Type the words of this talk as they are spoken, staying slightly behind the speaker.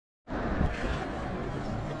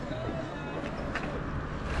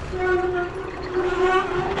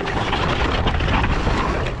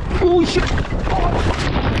Oh shit!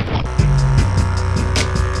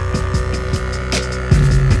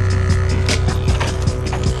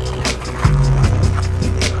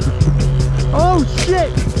 Oh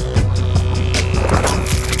shit!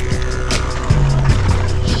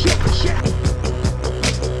 Shit!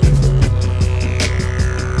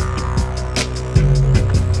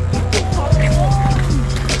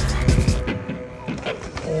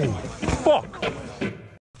 Oh fuck!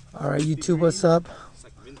 Alright YouTube, what's up?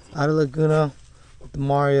 Out of Laguna with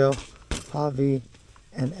Mario, Javi,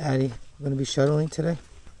 and Addy. We're gonna be shuttling today.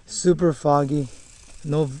 Super foggy,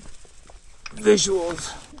 no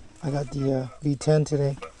visuals. I got the V10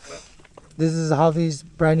 today. This is Javi's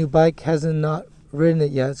brand new bike. Hasn't not ridden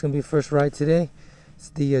it yet. It's gonna be first ride today. It's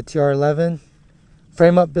the TR11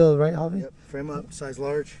 frame up build, right, Javi? Yep, frame up, size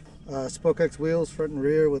large. Spoke X wheels, front and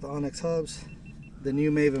rear with Onyx hubs. The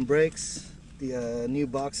new Maven Brakes. The new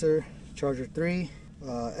Boxxer Charger 3.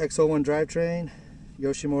 X01 drivetrain,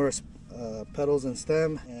 Yoshimura pedals and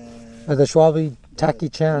stem, and the Schwalbe tacky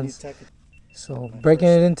chans. So breaking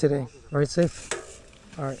it in today. Right safe?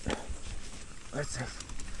 Alright. Right safe.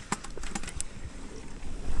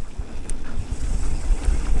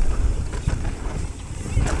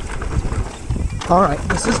 Alright,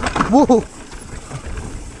 this is whoa!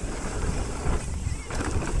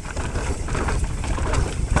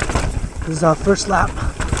 This is our first lap.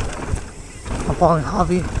 I'm following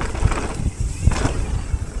Javi.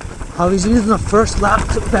 Javi's using the first lap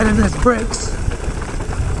to bend in his brakes.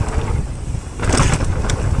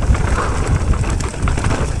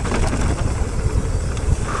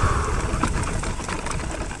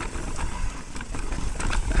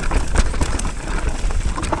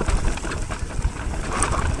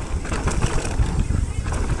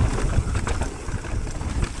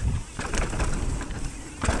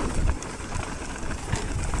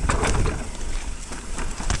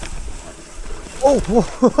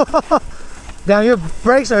 Oh, damn, your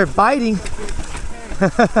brakes are biting.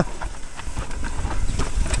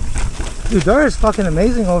 Dude, dirt is fucking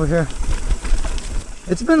amazing over here.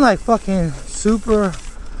 It's been like fucking super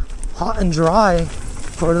hot and dry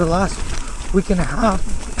for the last week and a half.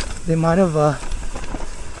 They might have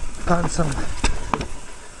gotten some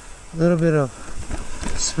little bit of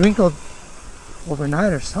sprinkled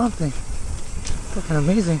overnight or something. Fucking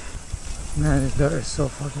amazing. Man, this dirt is so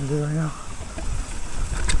fucking good right now.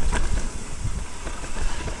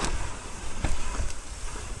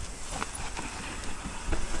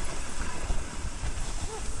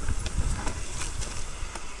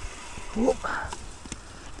 Whoop.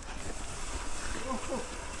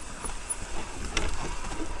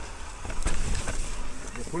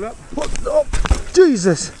 pull up. What? Oh,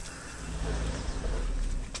 Jesus.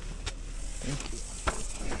 Thank you.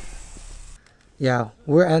 Yeah,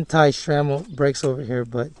 we're anti-SRAM brakes over here,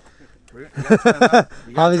 but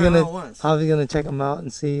Javi's gonna check them out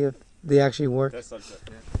and see if they actually work.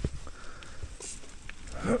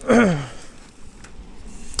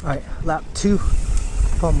 Alright, lap 2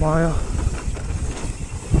 from Mario.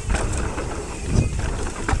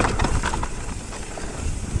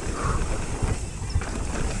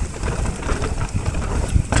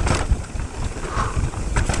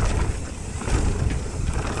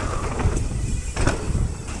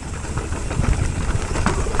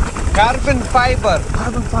 Carbon fiber.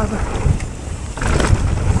 Carbon fiber.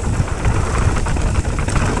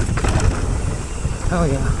 Oh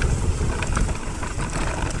yeah.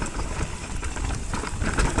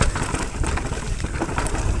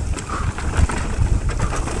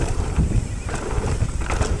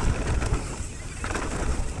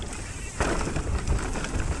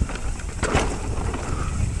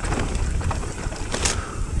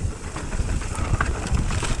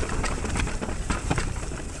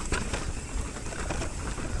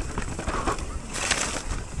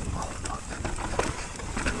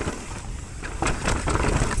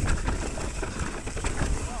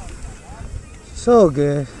 So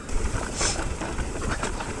good.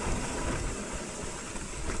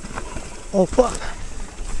 Oh fuck.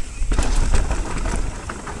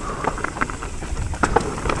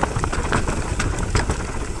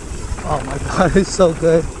 Oh my god, it's so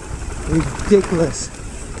good. Ridiculous.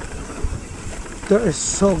 Dirt is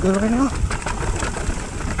so good right now.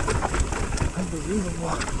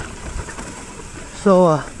 Unbelievable.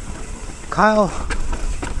 So Kyle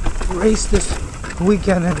raced this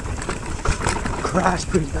weekend and crashed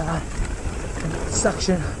pretty bad in that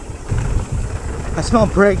section. I smell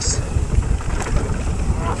brakes.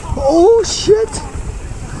 Oh shit!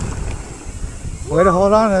 Way to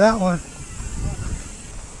hold on to that one.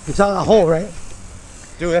 You saw that hole, right?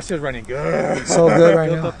 Dude, that shit's running good. So good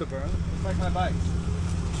right now. Up the burn. It's like my bike.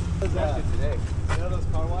 Today. You know those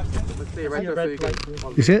car wash things? Let's stay right there so you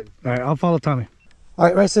can... You see it? All right, I'll follow Tommy. All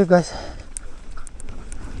right, right safe, guys.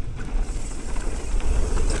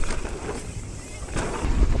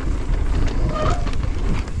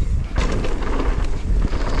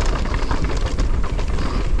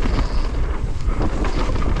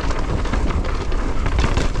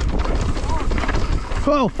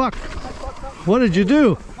 Oh, fuck. What did you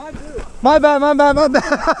do? My bad, my bad, my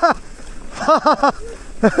bad.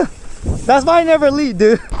 That's why I never lead,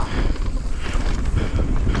 dude.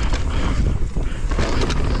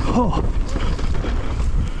 Oh.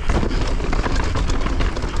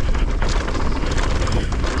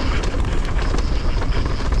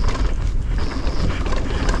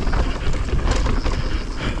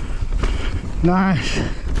 Nice.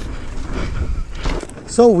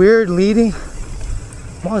 So weird leading.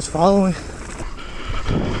 I'm always following.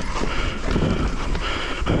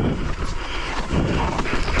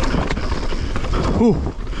 Ooh.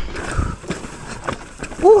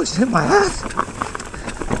 Ooh, just hit my ass.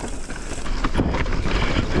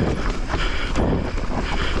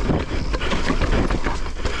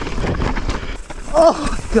 Oh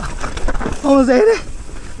my god. Almost ate it.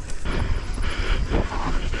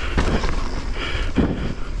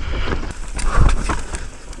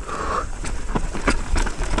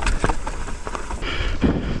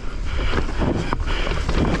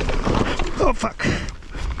 Oh, fuck.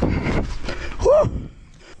 Whew.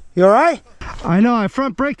 You alright? I know, I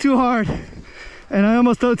front brake too hard and I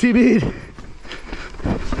almost OTB'd.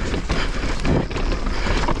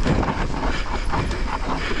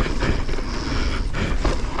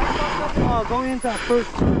 Going into that first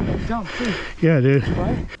jump too. Yeah, dude.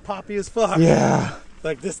 Right? Poppy as fuck. Yeah.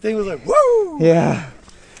 Like this thing was like, woo! Yeah.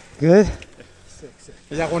 Good? Sick.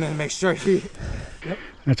 I just wanted to make sure he... Yep.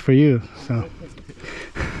 That's for you, so.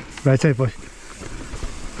 Ride safe, boy.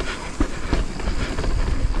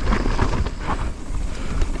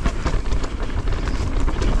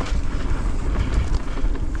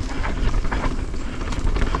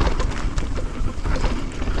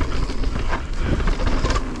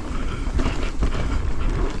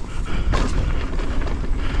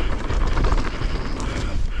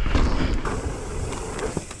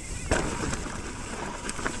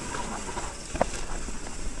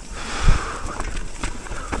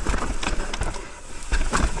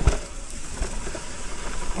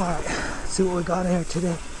 Alright, see what we got in here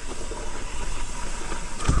today.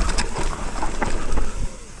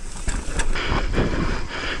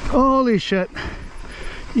 Holy shit.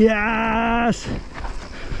 Yes.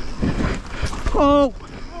 Oh,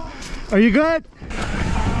 are you good?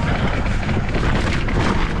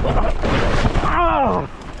 Oh,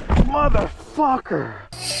 motherfucker.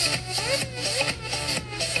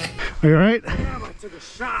 Are you all right? Damn, I took a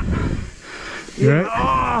shot. You all right?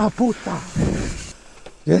 Ah, puta.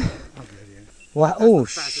 Good? I'm good, yeah. Wow. Oh,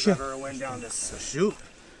 Fastest shit. I've ever went down this chute.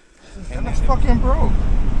 And it's fucking broke.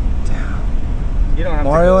 You don't have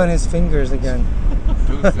Mario and his fingers again.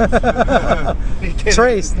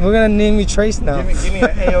 Trace. We're gonna name you Trace now. Give me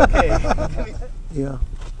an A-OK. Yeah.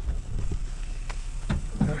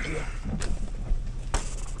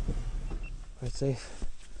 Right safe.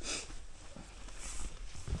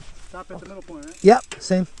 Stop at the middle point, right? Yep,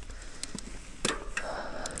 same.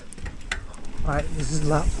 Alright, this is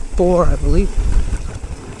lap 4, I believe.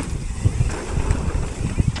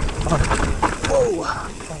 Oh. Whoa!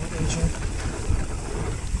 Follow Adrian.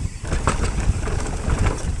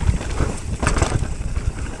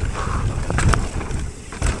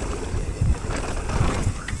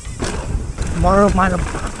 Mario might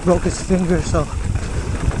have broke his finger, so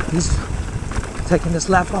he's taking this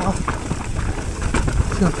lap off.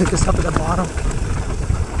 He's gonna pick us up at the bottom.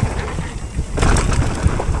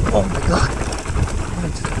 Oh my god. I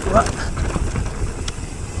need to run.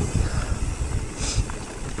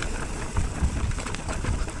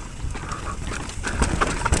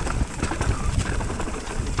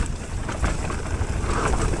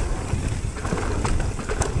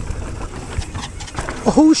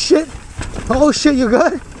 Oh shit! Oh shit, you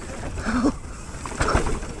good?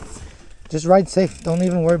 Just ride safe. Don't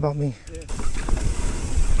even worry about me. Yeah.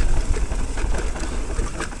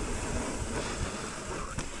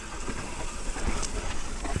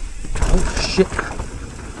 Oh shit.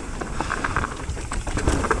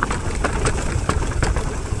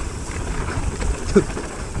 Dude,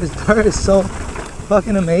 this dirt is so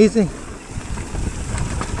fucking amazing.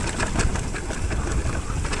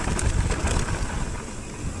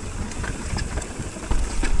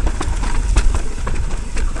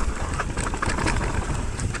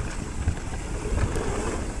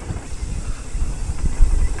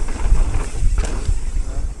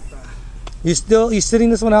 You sitting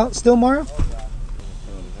this one out still, Mario? I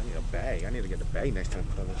need a bag. I need to get the bag next time.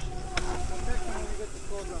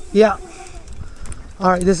 Yeah. All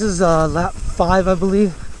right, this is lap 5, I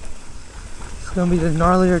believe. It's gonna be the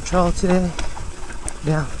gnarlier trail today.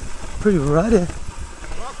 Yeah, pretty rutted.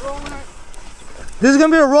 This is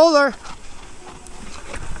gonna be a roller.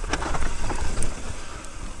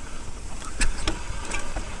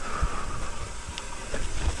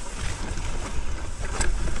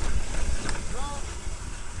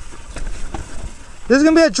 This is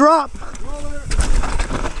gonna be a drop.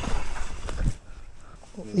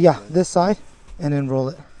 Yeah, this side, and then roll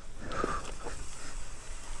it.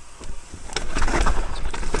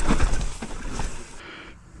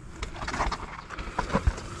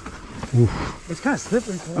 Oof. It's kind of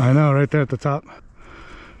slippery. I know, right there at the top.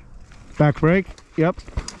 Back brake. Yep.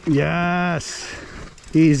 Yes.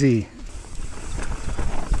 Easy.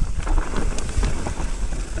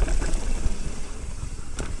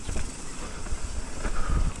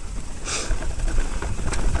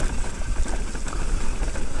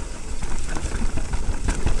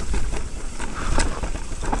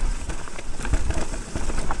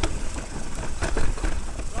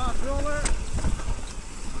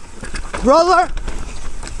 Roller!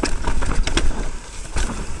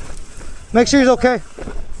 Make sure he's okay.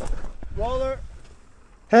 Roller.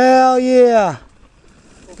 Hell yeah.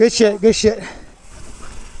 Good shit, good shit.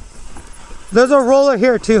 There's a roller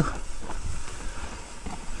here too.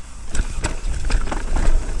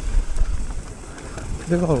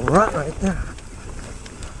 Big old rut right there.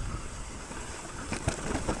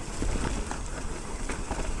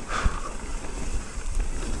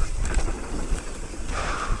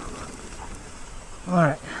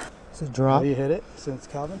 Alright, it's a drop. Have you hit it since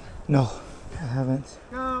Calvin? No, I haven't.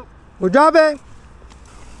 Go. We're dropping!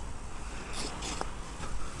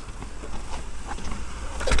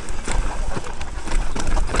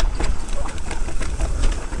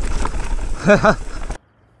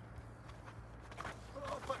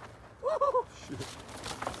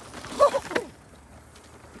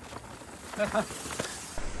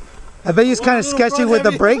 I bet he's kind of sketchy with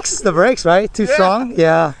the brakes. The brakes, right? Too strong?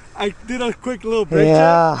 Yeah. I did a quick little brake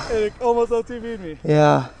Yeah. check and it almost LTV'd me.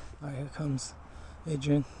 Yeah. Alright, here comes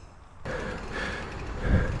Adrian.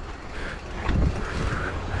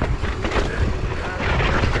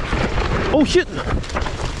 Oh shit!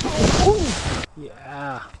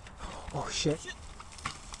 Yeah. Oh shit.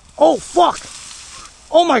 Oh fuck!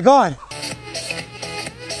 Oh my god!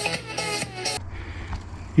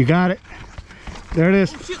 You got it. There it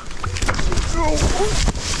is. Oh,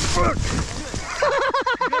 fuck.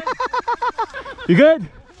 You good?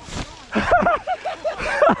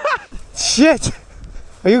 Shit!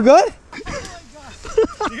 Are you good?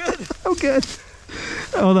 You good? I'm good.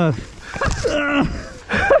 Hold on.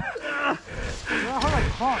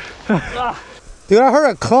 Dude, I heard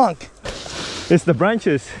a clunk. It's the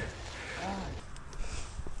branches.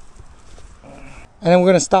 And then we're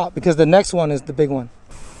gonna stop because the next one is the big one.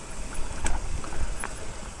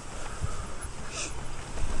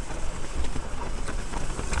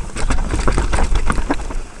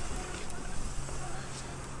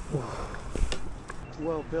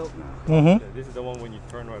 Well built now. Mm-hmm. This is the one when you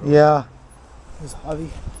turn right over. Yeah. There's Javi.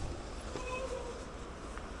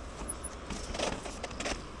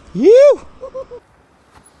 You!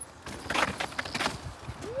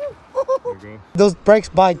 There you go. Those brakes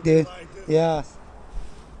bite, dude. Yeah.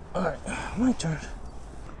 Alright, my turn.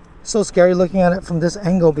 So scary looking at it from this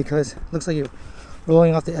angle because it looks like you're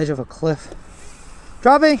rolling off the edge of a cliff.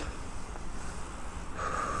 Dropping!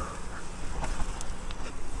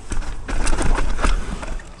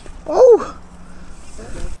 Oh!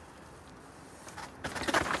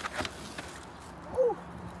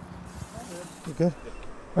 You good?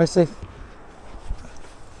 Right safe.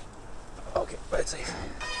 Okay, right safe.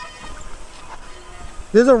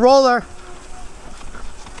 There's a roller.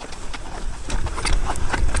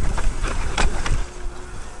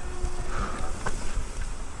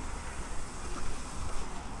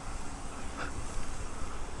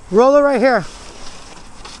 Roller right here.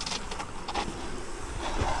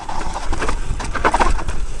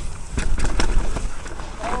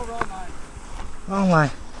 Wrong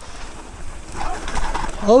line.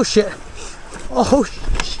 Oh shit. Oh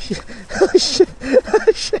shit. Oh shit.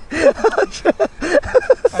 Oh shit. Oh shit.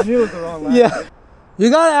 I knew it was the wrong line. Yeah. You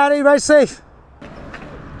got it, Addy. Right safe.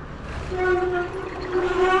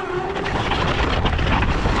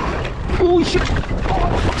 Oh shit!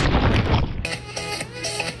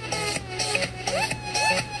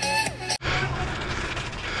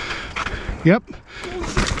 Yep.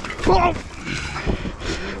 Oh.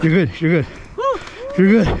 You're good. You're good. You're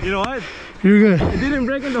good. You know what? You're good. It didn't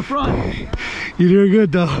break in the front. You're doing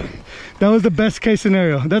good though. That was the best case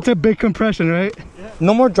scenario. That's a big compression, right?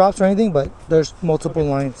 No more drops or anything, but there's multiple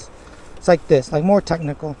lines. It's like this, like more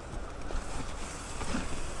technical.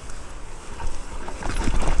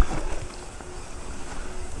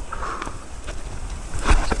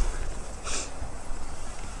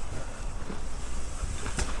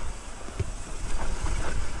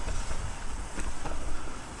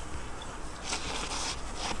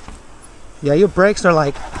 Yeah, your brakes are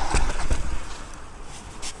like,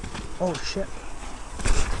 oh shit.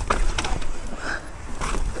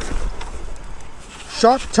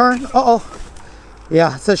 Sharp turn, uh-oh.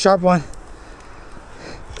 Yeah, it's a sharp one.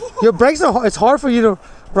 Your brakes are, it's hard for you to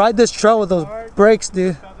ride this trail with those brakes,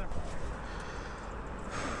 dude.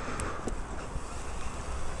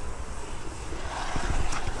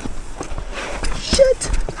 Shit!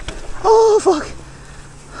 Oh, fuck.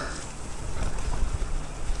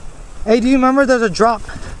 Hey, do you remember there's a drop?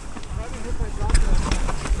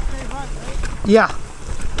 Yeah.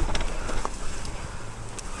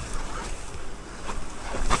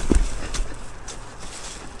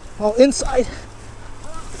 Oh, inside.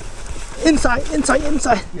 Inside.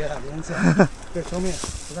 Yeah, the inside. Here, show me it.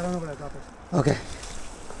 'Cause I don't know what I dropped it. Okay.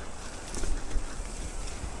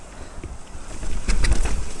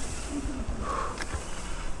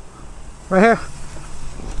 Right here.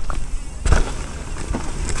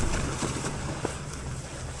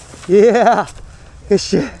 Yeah. Good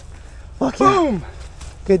shit. Fuck yeah. Boom.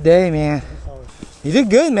 Good day, man. You did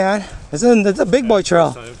good, man. It's a big boy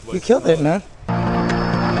trail. You killed it, man.